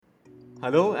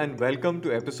Hello and welcome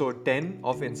to episode 10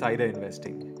 of Insider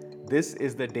Investing. This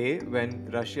is the day when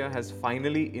Russia has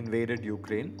finally invaded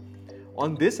Ukraine.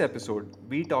 On this episode,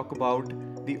 we talk about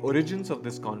the origins of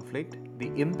this conflict, the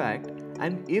impact,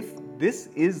 and if this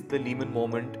is the Lehman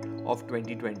moment of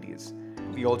 2020s.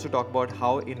 We also talk about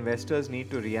how investors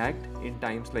need to react in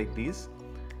times like these.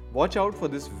 Watch out for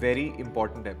this very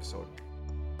important episode.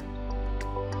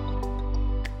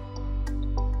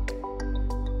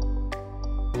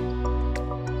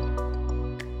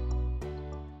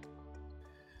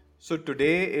 So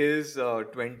today is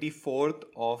 24th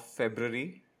of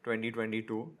February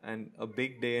 2022 and a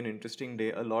big day, an interesting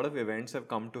day. A lot of events have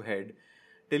come to head.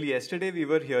 Till yesterday we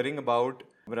were hearing about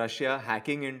Russia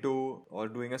hacking into or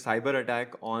doing a cyber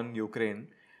attack on Ukraine,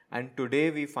 and today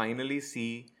we finally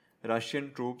see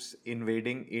Russian troops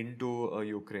invading into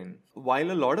Ukraine.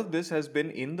 While a lot of this has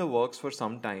been in the works for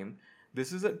some time,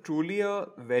 this is truly a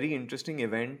very interesting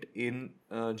event in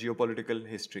geopolitical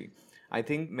history. I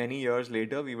think many years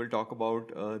later we will talk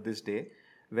about this day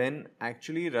when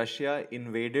actually Russia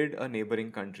invaded a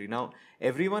neighboring country. Now,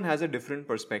 everyone has a different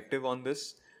perspective on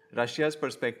this. Russia's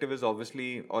perspective is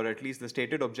obviously, or at least the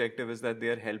stated objective is that they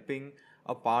are helping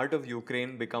a part of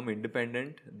Ukraine become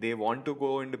independent. They want to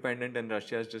go independent, and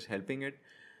Russia is just helping it.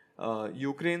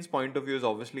 Ukraine's point of view is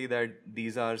obviously that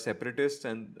these are separatists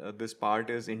and this part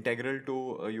is integral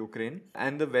to Ukraine.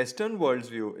 And the Western world's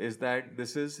view is that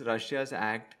this is Russia's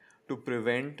act to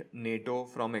prevent NATO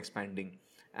from expanding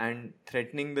and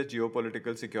threatening the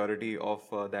geopolitical security of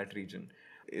that region.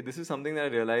 This is something that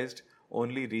I realized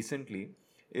only recently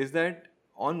is that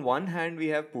on one hand we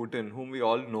have Putin, whom we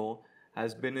all know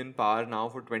has been in power now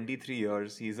for 23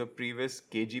 years. He's a previous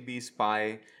KGB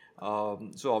spy,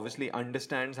 so obviously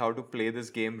understands how to play this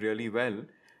game really well.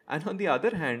 And on the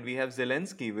other hand, we have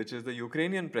Zelensky, which is the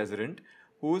Ukrainian president,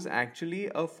 who's actually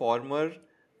a former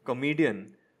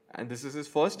comedian, and this is his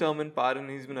first term in power and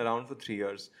he's been around for 3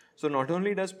 years. So not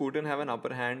only does Putin have an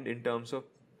upper hand in terms of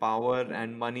power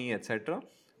and money, etc.,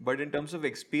 but in terms of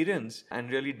experience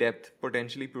and really depth,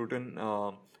 potentially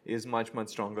Putin is much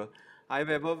stronger. Hi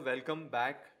Vaibhav, welcome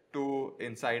back to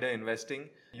Insider Investing.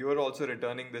 You are also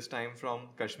returning this time from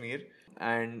Kashmir.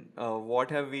 And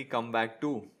what have we come back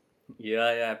to?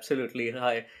 Yeah, absolutely.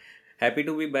 Hi. Happy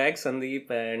to be back, Sandeep,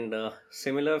 and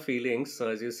similar feelings. So,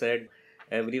 as you said,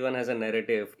 everyone has a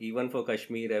narrative. Even for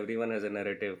Kashmir, everyone has a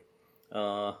narrative.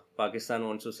 Pakistan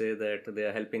wants to say that they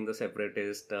are helping the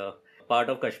separatist. Part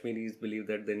of Kashmiris believe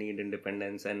that they need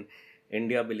independence, and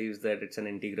India believes that it's an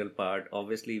integral part.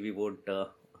 Obviously, we would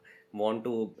want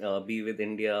to be with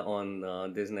India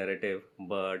on this narrative,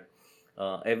 but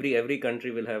every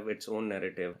country will have its own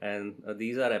narrative, and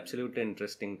these are absolutely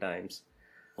interesting times.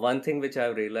 One thing which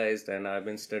I've realized and I've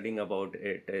been studying about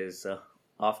it is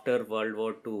after World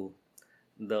War II,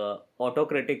 the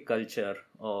autocratic culture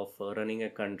of running a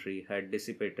country had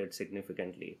dissipated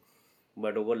significantly.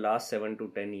 But over last 7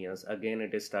 to 10 years, again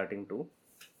it is starting to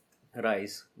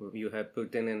rise. You have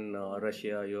Putin in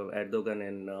Russia, you have Erdogan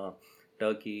in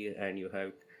Turkey, and you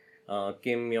have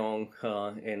Kim Jong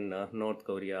in North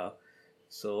Korea.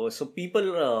 So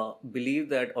people believe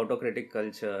that autocratic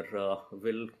culture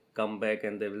will come back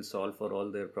and they will solve for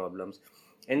all their problems.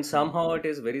 And somehow it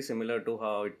is very similar to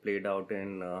how it played out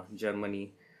in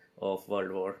Germany of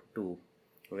World War II,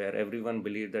 where everyone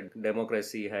believed that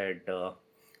democracy had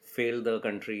failed the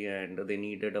country and they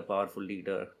needed a powerful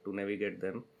leader to navigate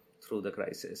them through the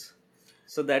crisis.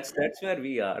 So that's where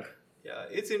we are. Yeah,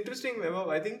 it's interesting, Vaibhav.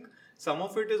 I think some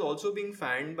of it is also being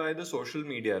fanned by the social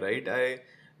media, right?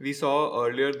 We saw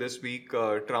earlier this week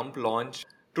Trump launch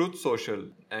Truth Social,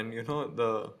 and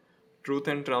the truth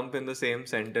and Trump in the same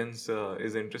sentence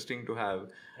is interesting to have.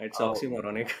 It's Uh,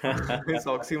 oxymoronic. it's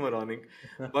oxymoronic,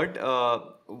 but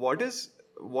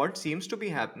what seems to be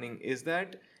happening is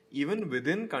that even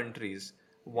within countries,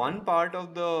 one part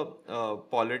of the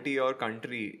polity or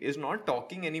country is not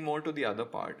talking anymore to the other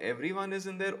part. Everyone is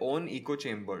in their own echo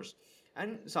chambers,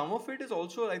 and some of it is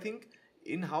also, I think,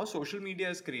 in how social media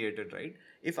is created. Right?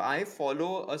 If I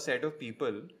follow a set of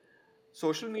people,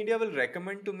 social media will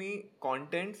recommend to me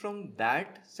content from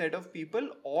that set of people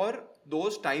or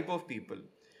those type of people,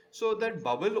 so that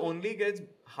bubble only gets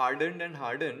hardened and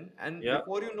hardened, and Yeah.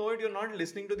 before you know it, you're not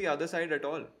listening to the other side at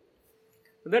all.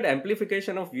 That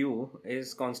amplification of view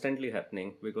is constantly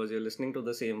happening because you're listening to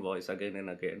the same voice again and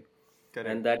again.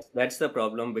 And Correct. that's the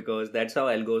problem because that's how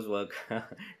algos work.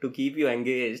 To keep you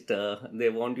engaged, they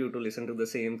want you to listen to the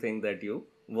same thing that you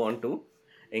want to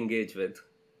engage with.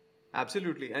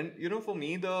 Absolutely. And for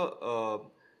me, the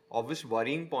obvious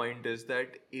worrying point is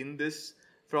that in this,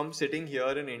 from sitting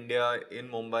here in India, in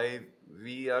Mumbai,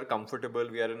 we are comfortable,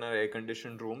 we are in our air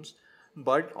conditioned rooms.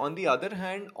 But on the other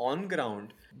hand, on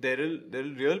ground, there are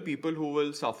real people who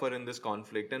will suffer in this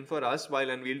conflict. And for us, while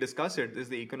and we'll discuss it, is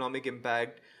the economic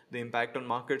impact, the impact on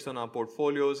markets, on our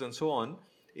portfolios, and so on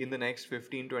in the next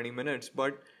 15-20 minutes.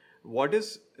 But what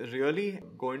is really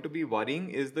going to be worrying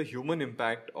is the human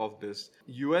impact of this.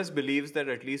 US believes that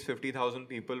at least 50,000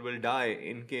 people will die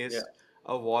in Yeah. case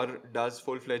a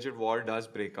full-fledged war does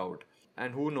break out.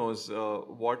 And who knows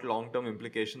what long-term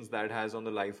implications that has on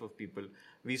the life of people.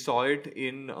 We saw it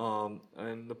in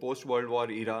the post-World War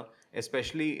era,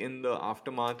 especially in the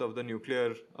aftermath of the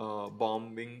nuclear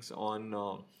bombings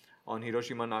on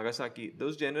Hiroshima, Nagasaki.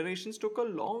 Those generations took a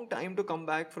long time to come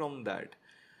back from that.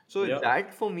 So Yeah.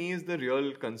 that for me is the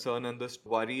real concern and the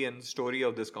worry and story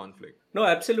of this conflict. No,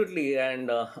 absolutely.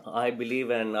 And I believe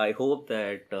and I hope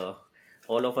that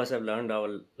all of us have learned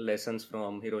our lessons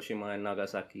from Hiroshima and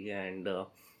Nagasaki, and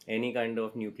any kind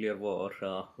of nuclear war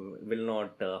will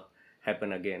not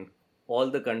happen again. All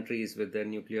the countries with their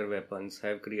nuclear weapons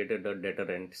have created a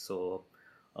deterrent. So,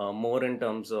 more in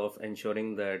terms of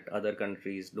ensuring that other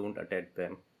countries don't attack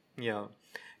them. Yeah.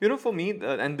 For me,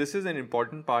 and this is an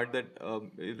important part that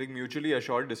like mutually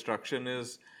assured destruction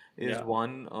is Yeah.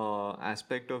 one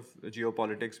aspect of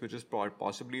geopolitics which is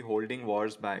possibly holding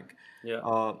wars back.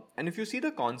 Yeah. And if you see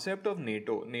the concept of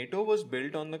NATO, NATO was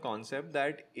built on the concept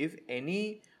that if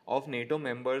any of NATO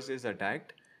members is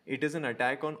attacked, it is an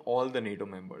attack on all the NATO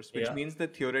members, which Yeah. means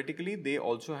that theoretically they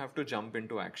also have to jump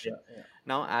into Yeah. action. Yeah.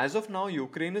 Now, as of now,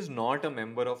 Ukraine is not a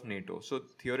member of NATO. So,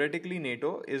 theoretically,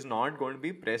 NATO is not going to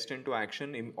be pressed into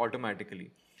action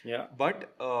automatically. Yeah. But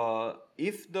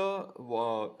if the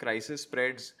crisis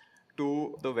spreads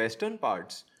to the western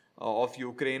parts of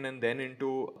Ukraine and then into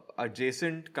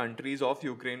adjacent countries of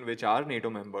Ukraine, which are NATO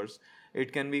members,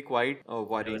 it can be quite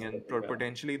worrying, and Devastating. Yeah.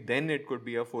 potentially then it could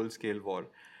be a full scale war.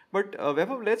 But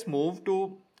Vaibhav, let's move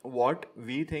to what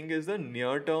we think is the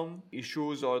near term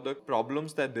issues or the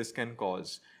problems that this can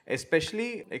cause.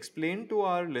 Especially explain to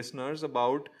our listeners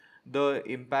about the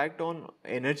impact on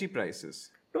energy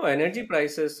prices. No, energy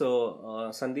prices. So,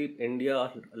 Sandeep,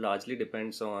 India largely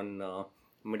depends on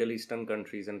Middle Eastern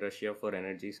countries and Russia for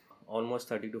energy. Almost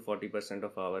 30 to 40%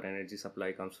 of our energy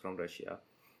supply comes from Russia.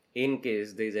 In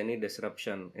case there is any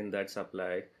disruption in that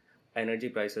supply, energy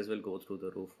prices will go through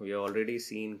the roof. We have already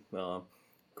seen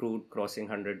crude crossing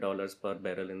 $100 per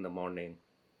barrel in the morning.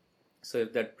 So,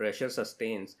 if that pressure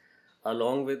sustains,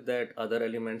 along with that, other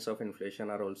elements of inflation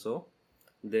are also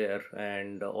there,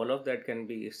 and all of that can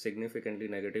be significantly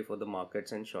negative for the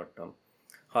markets in short term.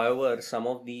 However, some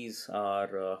of these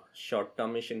are short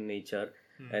termish in nature,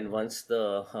 and once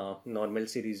the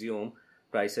normalcy resume,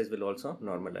 prices will also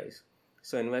normalize.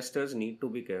 So investors need to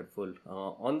be careful.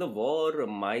 On the war,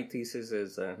 my thesis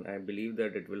is, and I believe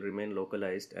that it will remain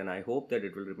localized, and I hope that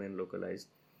it will remain localized.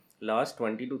 Last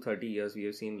 20 to 30 years, we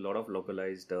have seen a lot of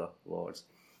localized wars.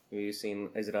 We've seen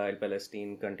Israel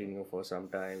Palestine continue for some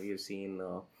time. We've seen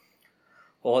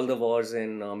all the wars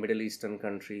in Middle Eastern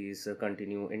countries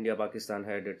continue. India Pakistan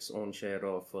had its own share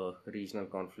of regional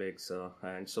conflicts,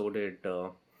 and so did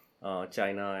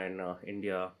China and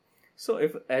India. So,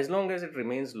 if as long as it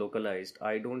remains localized,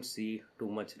 I don't see too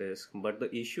much risk. But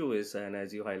the issue is, and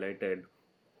as you highlighted,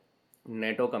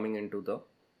 NATO coming into the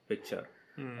picture,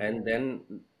 and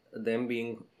then them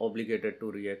being obligated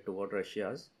to react to what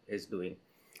Russia is doing.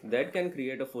 That can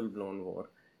create a full blown war.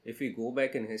 If we go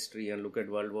back in history and look at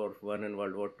World War One and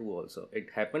World War Two, also, it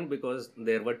happened because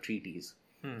there were treaties,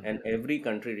 and every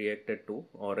country reacted to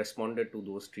or responded to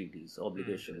those treaties,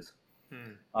 obligations.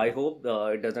 I hope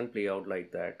it doesn't play out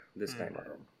like that this time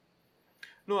around.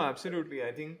 No, absolutely.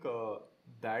 I think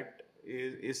that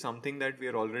is something that we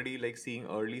are already like seeing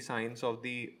early signs of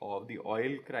the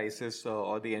oil crisis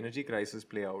or the energy crisis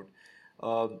play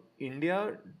out.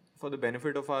 India, for the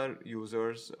benefit of our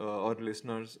users or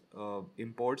listeners,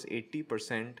 imports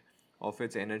 80% of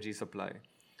its energy supply,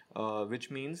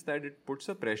 which means that it puts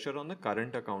a pressure on the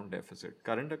current account deficit.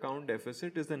 Current account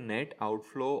deficit is the net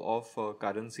outflow of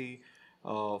currency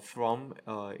from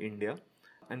India,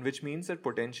 and which means that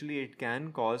potentially it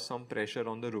can cause some pressure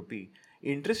on the rupee.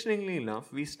 Interestingly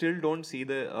enough, we still don't see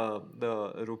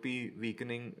the rupee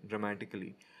weakening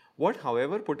dramatically. What,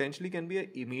 however, potentially can be an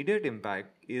immediate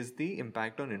impact is the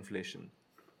impact on inflation.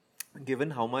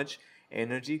 Given how much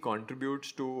energy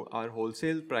contributes to our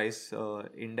wholesale price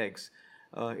index,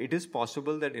 it is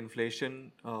possible that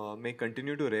inflation may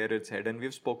continue to rear its head. And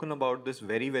we've spoken about this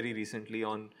very, very recently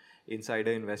on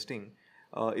insider investing.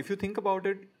 If you think about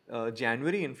it,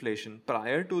 January inflation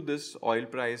prior to this oil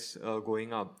price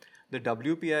going up, the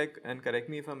WPI, and correct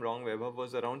me if I'm wrong, Vaibhav,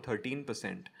 was around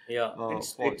 13%. Yeah, Uh,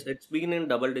 it's for it's it's been in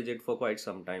double digit for quite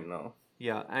some time now.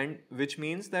 Yeah, and which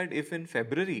means that if in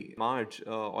February, March,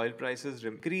 oil prices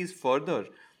increase further,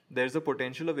 there's a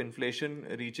potential of inflation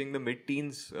reaching the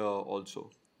mid-teens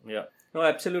also. Yeah. No,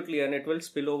 absolutely. And it will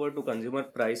spill over to consumer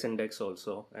price index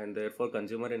also. And therefore,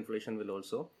 consumer inflation will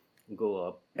also go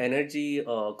up. Energy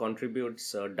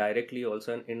contributes directly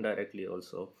also and indirectly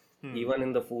also, even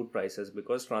in the food prices,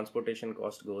 because transportation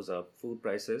cost goes up, food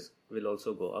prices will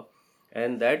also go up.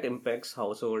 And that impacts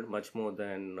household much more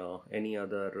than any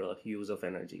other use of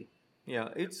energy. Yeah,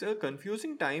 it's a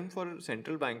confusing time for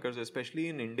central bankers, especially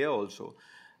in India also.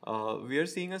 We are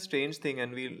seeing a strange thing,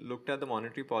 and we looked at the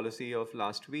monetary policy of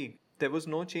last week. There was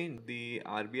no change. The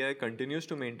RBI continues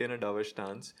to maintain a dovish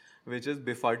stance, which is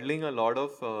befuddling a lot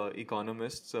of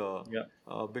economists Yeah.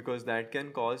 because that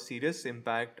can cause serious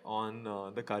impact on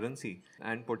the currency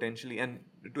and potentially. And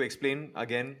to explain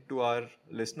again to our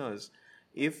listeners,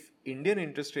 if Indian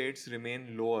interest rates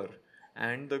remain lower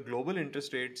and the global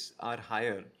interest rates are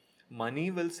higher,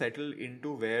 money will settle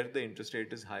into where the interest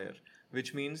rate is higher,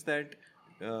 which means that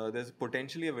there's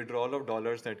potentially a withdrawal of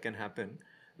dollars that can happen,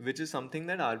 which is something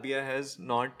that RBI has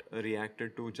not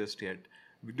reacted to just yet.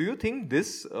 Do you think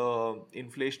this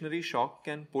inflationary shock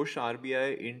can push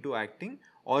RBI into acting,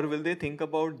 or will they think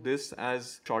about this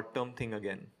as short-term thing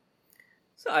again?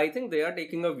 So I think they are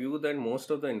taking a view that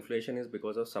most of the inflation is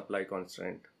because of supply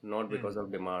constraint, not because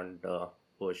of demand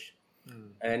push.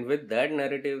 And with that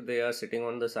narrative, they are sitting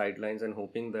on the sidelines and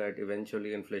hoping that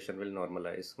eventually inflation will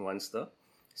normalize once the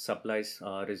supplies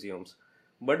resumes.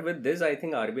 But with this, I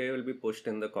think RBI will be pushed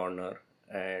in the corner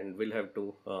and will have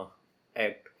to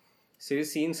act. So we've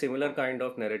seen similar kind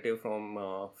of narrative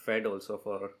from Fed also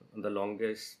for the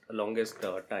longest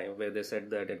time, where they said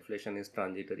that inflation is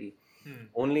transitory.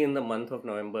 Only in the month of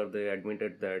November they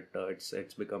admitted that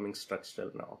it's becoming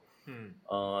structural now.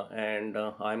 And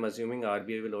I'm assuming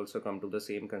RBI will also come to the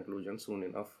same conclusion soon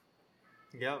enough.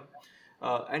 Yeah.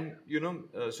 And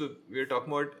so we're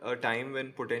talking about a time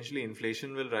when potentially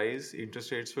inflation will rise,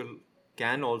 interest rates will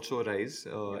can also rise.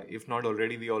 Yeah. If not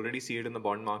already, we already see it in the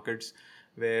bond markets,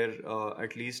 where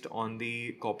at least on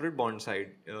the corporate bond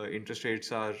side, interest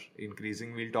rates are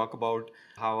increasing. We'll talk about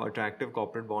how attractive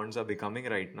corporate bonds are becoming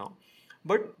right now.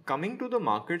 But coming to the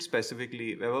market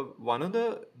specifically, one of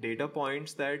the data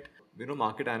points that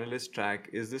market analysts track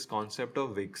is this concept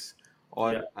of VIX, Yeah.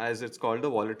 or as it's called,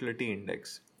 the volatility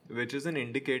index, which is an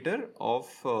indicator of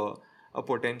a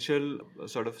potential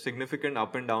sort of significant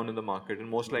up and down in the market, and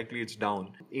most likely it's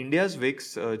down. India's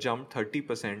VIX jumped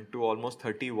 30% to almost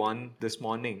 31 this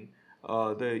morning.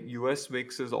 The US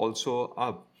VIX is also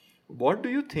up. What do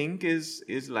you think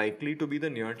is likely to be the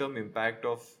near-term impact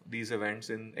of these events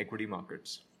in equity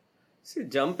markets? See,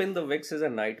 jump in the VIX is a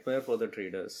nightmare for the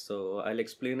traders. So I'll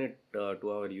explain it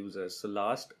to our users. So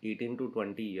last 18 to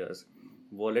 20 years,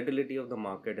 volatility of the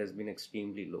market has been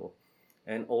extremely low,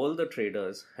 and all the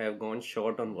traders have gone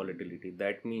short on volatility.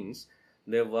 That means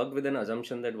they've worked with an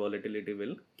assumption that volatility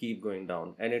will keep going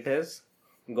down, and it has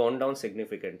gone down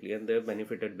significantly, and they've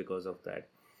benefited because of that.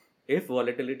 If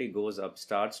volatility goes up,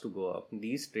 starts to go up,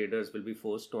 these traders will be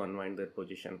forced to unwind their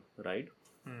position, right?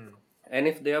 And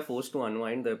if they are forced to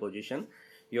unwind their position,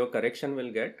 your correction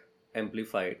will get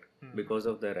amplified because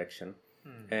of their action.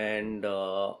 And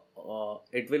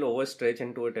it will overstretch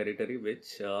into a territory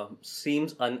which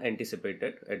seems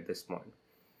unanticipated at this point.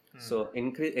 So,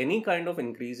 any kind of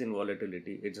increase in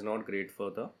volatility, it's not great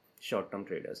for the short term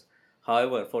traders.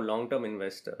 However, for long term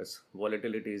investors,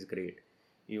 volatility is great.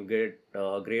 You get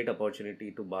a great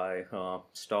opportunity to buy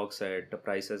stocks at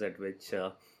prices at which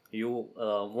you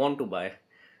want to buy.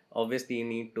 Obviously, you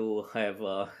need to have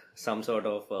some sort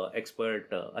of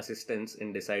expert assistance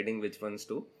in deciding which ones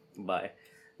to buy.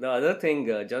 The other thing,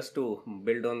 just to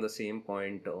build on the same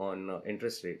point on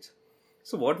interest rates.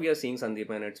 So, what we are seeing, Sandeep,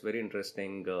 and it's very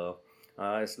interesting.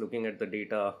 I was looking at the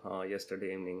data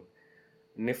yesterday evening.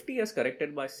 Nifty has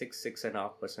corrected by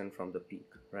 6.5% from the peak,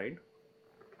 right?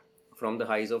 From the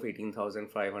highs of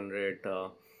 18,500,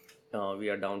 we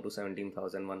are down to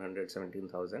 17,100,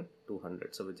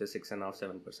 17,200. So, which is 6.5,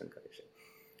 7% correction.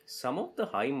 Some of the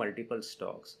high multiple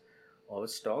stocks or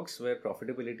stocks where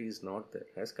profitability is not there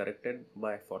has corrected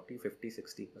by 40, 50,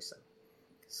 60%.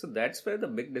 So, that's where the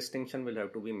big distinction will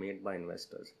have to be made by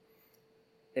investors.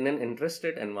 In an interest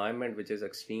rate environment which is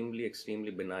extremely, extremely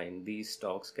benign, these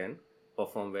stocks can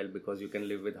perform well because you can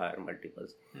live with higher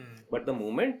multiples. But the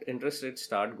moment interest rates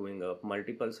start going up,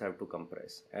 multiples have to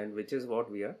compress, and which is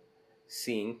what we are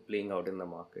seeing playing out in the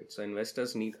market. So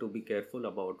investors need to be careful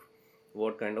about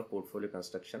what kind of portfolio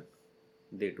construction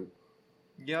they do.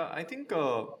 Yeah, I think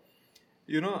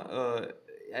you know,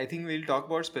 I think we'll talk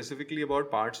about specifically about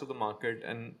parts of the market,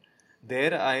 and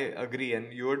There I agree,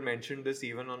 and you had mentioned this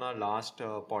even on our last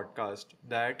podcast,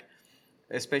 that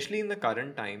especially in the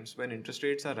current times when interest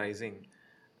rates are rising,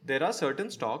 there are certain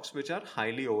stocks which are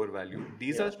highly overvalued.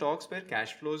 These Yeah, are stocks where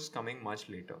cash flow is coming much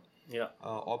later, yeah.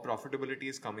 or profitability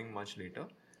is coming much later.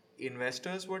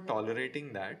 Investors were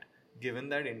tolerating that given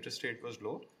that interest rate was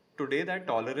low. Today, that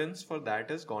tolerance for that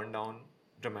has gone down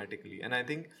dramatically, and I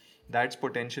think that's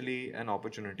potentially an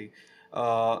opportunity.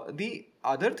 The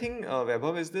other thing,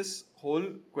 Vaibhav, is this whole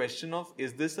question of,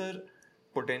 is this a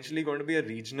potentially going to be a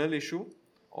regional issue,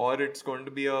 or it's going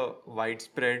to be a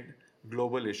widespread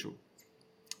global issue?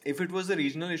 If it was a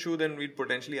regional issue, then we'd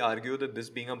potentially argue that this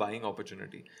being a buying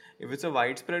opportunity. If it's a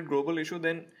widespread global issue,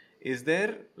 then is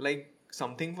there like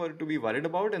something for it to be worried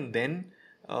about, and then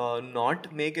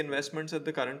not make investments at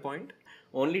the current point?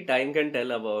 Only time can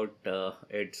tell about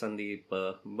it, Sandeep.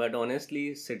 But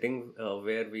honestly, sitting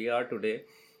where we are today,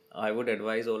 I would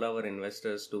advise all our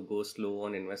investors to go slow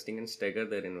on investing and stagger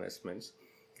their investments.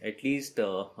 At least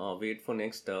wait for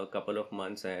next couple of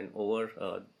months, and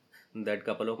over that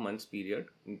couple of months period,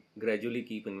 gradually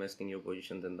keep investing your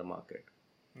positions in the market.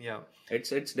 Yeah.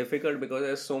 It's difficult because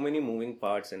there's so many moving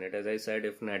parts in it. As I said,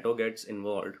 if NATO gets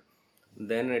involved,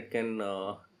 then it can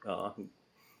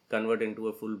convert into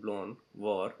a full blown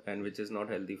war, and which is not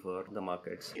healthy for the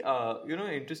markets.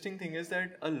 Interesting thing is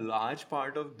that a large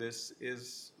part of this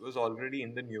is was already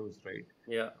in the news, right?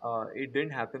 Yeah, It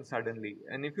didn't happen suddenly.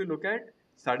 And if you look at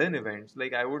sudden events,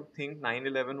 like I would think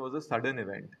 9/11 was a sudden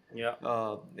event. yeah,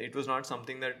 It was not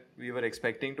something that we were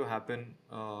expecting to happen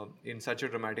in such a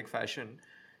dramatic fashion.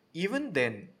 Even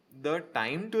then, the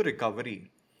time to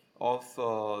recovery of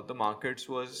the markets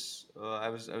was, I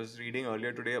was reading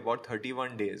earlier today, about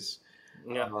 31 days.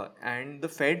 yeah, And the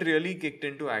Fed really kicked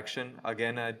into action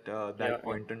again at yeah, that yeah.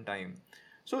 point in time.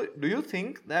 So, do you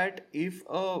think that if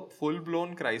a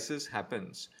full-blown crisis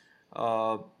happens,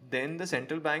 uh, then the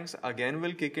central banks again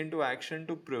will kick into action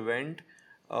to prevent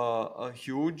a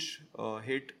huge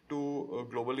hit to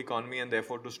global economy and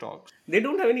therefore to stocks? They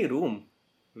don't have any room.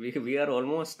 We are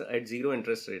almost at zero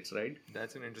interest rates, right?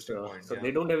 That's an interesting So, point. so Yeah.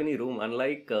 they don't have any room.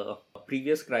 Unlike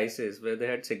previous crisis where they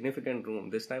had significant room,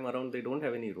 this time around they don't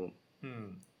have any room. Hmm.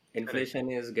 Correct.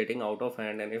 Inflation is getting out of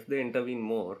hand, and if they intervene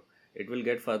more, it will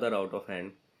get further out of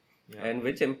hand, Yeah. and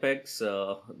which impacts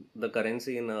the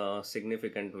currency in a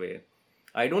significant way.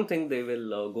 I don't think they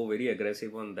will go very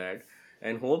aggressive on that,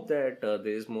 and hope that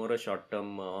there is more a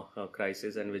short-term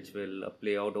crisis, and which will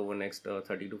play out over next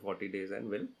 30 to 40 days and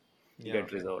will Yeah.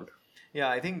 get resolved. Yeah,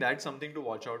 I think that's something to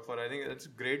watch out for. I think that's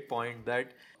a great point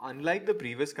that unlike the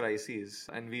previous crises,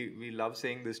 and we love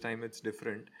saying this time it's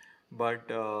different, but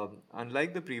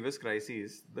unlike the previous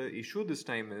crises, the issue this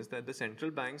time is that the central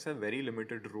banks have very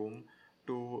limited room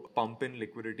to pump in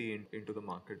liquidity into the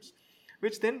markets.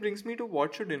 Which then brings me to,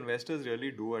 what should investors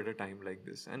really do at a time like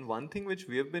this? And one thing which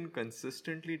we have been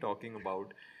consistently talking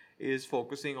about is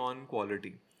focusing on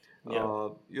quality. Yeah.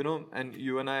 And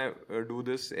you and I do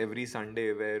this every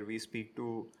Sunday where we speak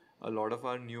to a lot of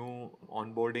our new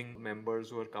onboarding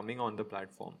members who are coming on the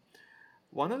platform.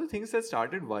 One of the things that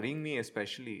started worrying me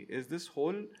especially is this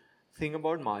whole thing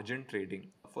about margin trading.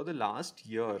 For the last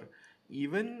year,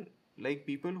 even like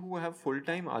people who have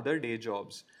full-time other day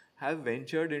jobs have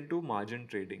ventured into margin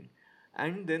trading.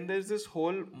 And then there's this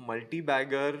whole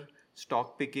multi-bagger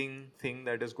stock picking thing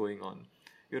that is going on.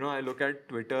 I look at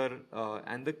Twitter,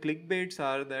 and the clickbaits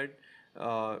are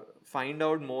that find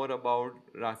out more about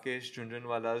Rakesh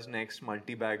Jhunjhunwala's next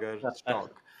multi-bagger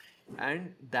stock.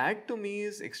 And that to me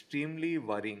is extremely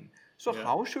worrying. So, Yeah.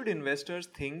 how should investors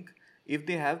think if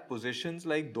they have positions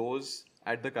like those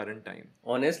at the current time?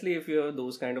 Honestly, if you have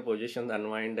those kind of positions,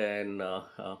 unwind and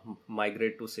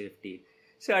migrate to safety.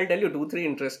 See, I'll tell you two, three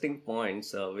interesting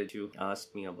points which you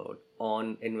asked me about.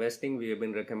 On investing, we have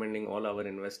been recommending all our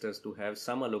investors to have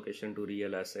some allocation to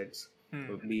real assets,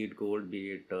 Hmm. be it gold,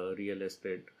 be it real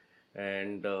estate.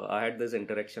 And I had this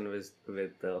interaction with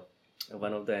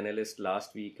one of the analysts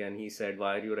last week, and he said,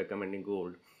 "Why are you recommending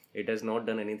gold? It has not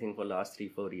done anything for last 3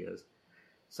 4 years."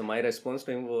 So my response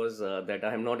to him was that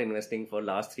I am not investing for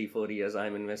last 3 4 years. I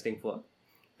am investing for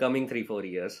coming 3 4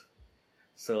 years.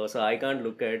 So I can't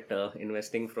look at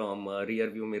investing from rear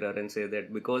view mirror and say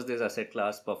that because this asset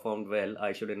class performed well,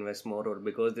 I should invest more, or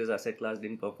because this asset class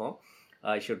didn't perform,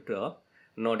 I should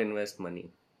not invest money.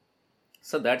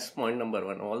 So that's point number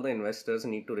one. All the investors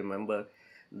need to remember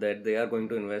that they are going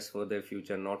to invest for their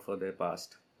future, not for their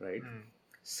past, right? Hmm.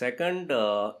 Second,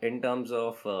 in terms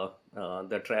of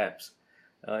the traps,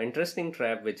 interesting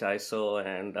trap which I saw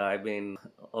and I've been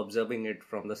observing it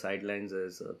from the sidelines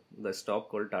is the stock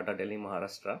called Tata Delhi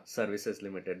Maharashtra Services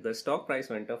Limited. The stock price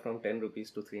went up from 10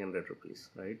 rupees to 300 rupees,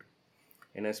 right?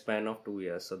 in a span of 2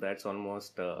 years. So that's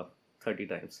almost 30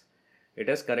 times. It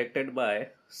has corrected by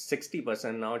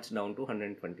 60%. Now it's down to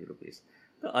 120 rupees.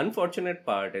 The unfortunate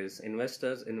part is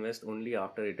investors invest only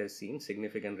after it has seen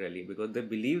significant rally because they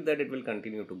believe that it will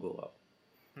continue to go up.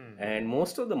 And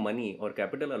most of the money or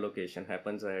capital allocation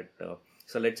happens at,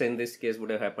 so let's say in this case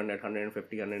would have happened at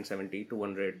 150, 170,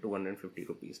 200, 250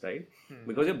 rupees, right?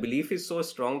 Because your belief is so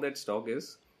strong that stock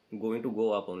is going to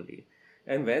go up only.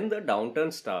 And when the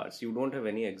downturn starts, you don't have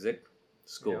any exit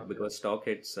scope because stock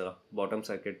hits bottom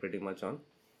circuit pretty much on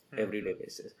everyday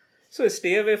basis. So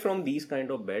stay away from these kind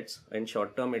of bets. In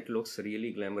short term, it looks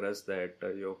really glamorous that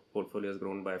your portfolio has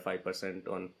grown by 5%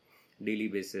 on daily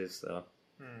basis,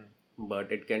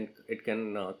 but it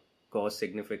can cause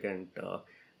significant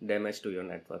damage to your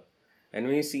network. And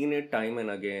we've seen it time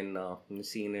and again. We've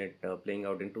seen it playing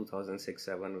out in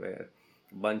 2006-7, where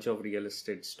bunch of real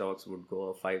estate stocks would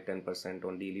go up 5-10%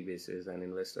 on daily basis, and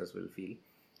investors will feel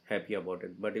happy about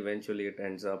it. But eventually, it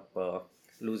ends up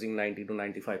losing 90 to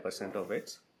 95% of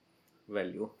its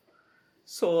value.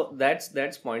 So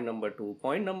that's point number two.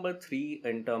 Point number three,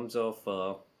 in terms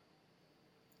of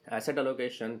asset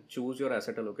allocation, choose your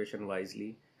asset allocation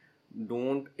wisely.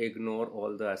 Don't ignore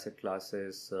all the asset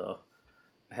classes.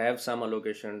 Have some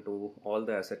allocation to all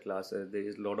the asset classes. There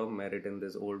is a lot of merit in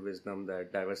this old wisdom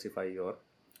that diversify your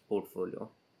portfolio.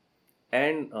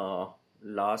 And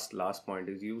last point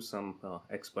is use some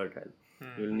expert help.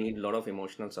 You'll need a lot of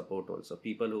emotional support also.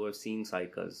 People who have seen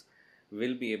cycles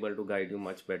will be able to guide you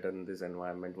much better in this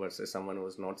environment versus someone who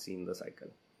has not seen the cycle.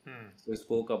 So we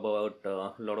spoke about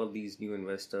a lot of these new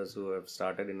investors who have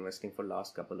started investing for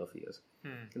last couple of years.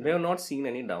 They have not seen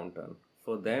any downturn.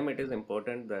 For them, it is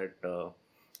important that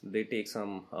they take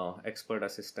some expert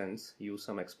assistance, use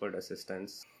some expert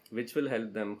assistance, which will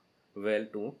help them well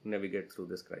to navigate through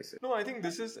this crisis. No, I think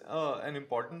this is an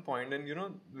important point, and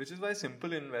which is why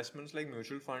simple investments like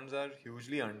mutual funds are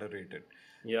hugely underrated.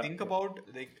 Yeah. Think about,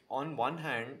 like, on one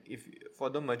hand, if for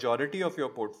the majority of your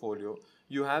portfolio,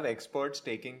 you have experts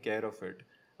taking care of it.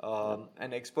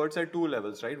 And experts are two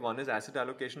levels, right? One is asset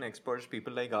allocation experts,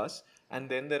 people like us, and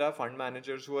then there are fund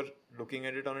managers who are looking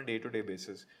at it on a day-to-day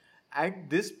basis. At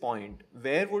this point,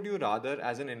 where would you rather,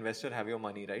 as an investor, have your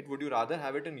money, right? Would you rather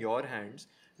have it in your hands,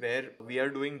 where we are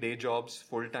doing day jobs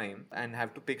full time and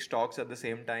have to pick stocks at the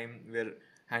same time? We're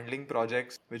handling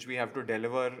projects which we have to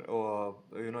deliver,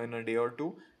 in a day or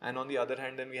two, and on the other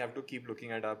hand, then we have to keep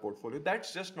looking at our portfolio.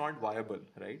 That's just not viable,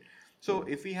 right? So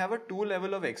if we have a two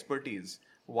level of expertise,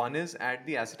 one is at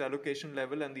the asset allocation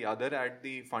level and the other at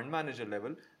the fund manager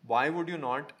level, why would you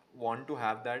not want to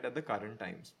have that at the current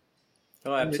times?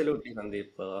 Oh, absolutely,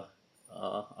 Sandeep.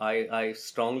 I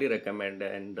strongly recommend,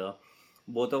 and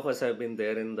both of us have been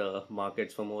there in the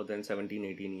markets for more than 17,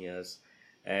 18 years.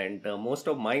 And most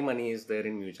of my money is there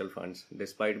in mutual funds,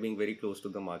 despite being very close to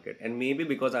the market. And maybe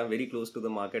because I'm very close to the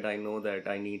market, I know that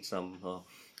I need some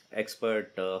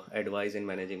expert advice in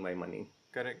managing my money.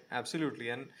 Correct, absolutely.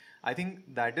 And I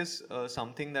think that is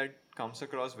something that comes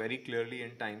across very clearly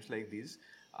in times like these.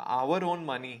 Our own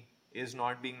money is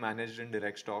not being managed in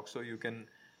direct stock, so you can.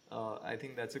 I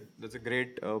think that's a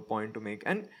great point to make.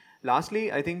 And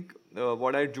lastly, I think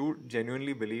what I do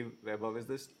genuinely believe, Vaibhav, is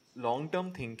this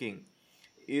long-term thinking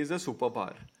is a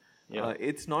superpower. Yeah.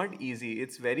 It's not easy.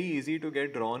 It's very easy to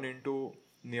get drawn into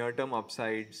near-term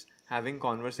upsides, having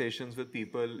conversations with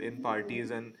people in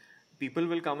parties, and people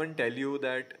will come and tell you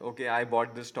that, okay, I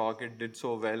bought this stock, it did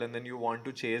so well, and then you want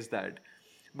to chase that.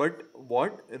 But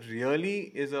what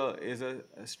really is a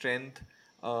strength,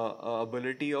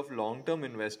 ability of long-term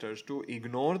investors to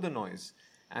ignore the noise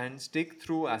and stick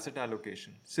through asset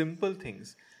allocation. Simple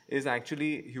things is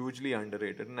actually hugely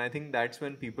underrated, and I think that's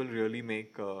when people really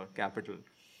make capital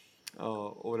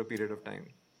over a period of time.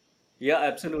 Yeah,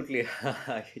 absolutely.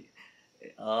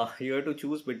 You have to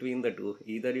choose between the two.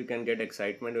 Either you can get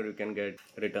excitement or you can get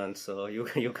returns. So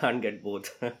you can't get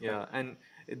both. Yeah, and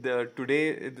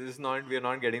this is not we are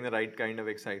not getting the right kind of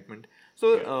excitement.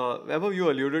 So, Yeah. Vaibhav,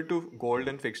 you alluded to gold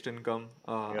and fixed income.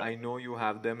 Yeah. I know you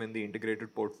have them in the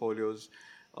integrated portfolios.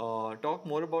 Talk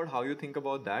more about how you think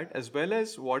about that, as well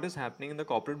as what is happening in the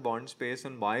corporate bond space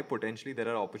and why potentially there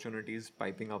are opportunities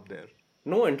piping up there.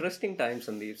 No, interesting time,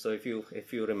 Sandeep. So if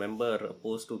you remember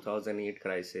post 2008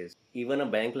 crisis, even a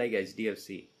bank like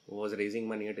HDFC was raising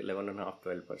money at 11.5,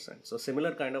 12%. So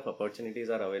similar kind of opportunities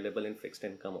are available in fixed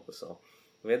income also,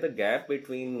 where the gap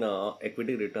between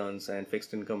equity returns and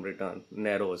fixed income return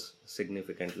narrows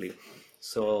significantly.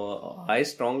 So I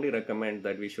strongly recommend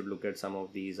that we should look at some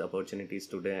of these opportunities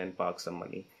today and park some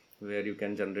money where you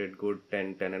can generate good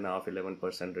 10, 10.5,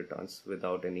 11% returns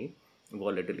without any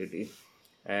volatility.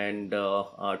 and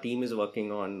our team is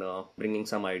working on bringing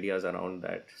some ideas around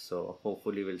that. So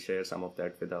hopefully we'll share some of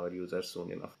that with our users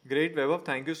soon enough. Great, Vaibhav.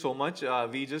 Thank you so much.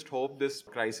 We just hope this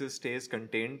crisis stays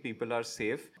contained. People are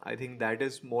safe. I think that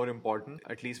is more important.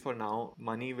 At least for now,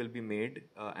 money will be made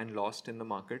and lost in the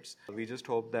markets. We just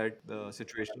hope that the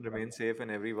situation remains safe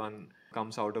and everyone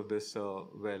comes out of this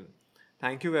well.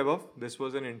 Thank you, Vaibhav. This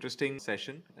was an interesting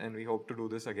session, and we hope to do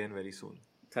this again very soon.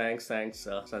 Thanks,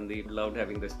 Sandeep. Loved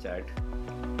having this chat.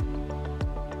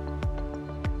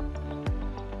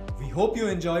 We hope you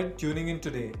enjoyed tuning in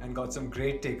today and got some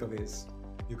great takeaways.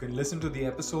 You can listen to the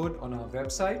episode on our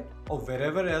website or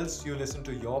wherever else you listen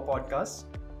to your podcasts.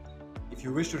 If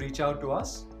you wish to reach out to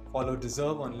us, follow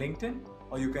Deserve on LinkedIn,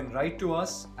 or you can write to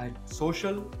us at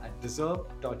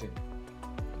social@deserve.in.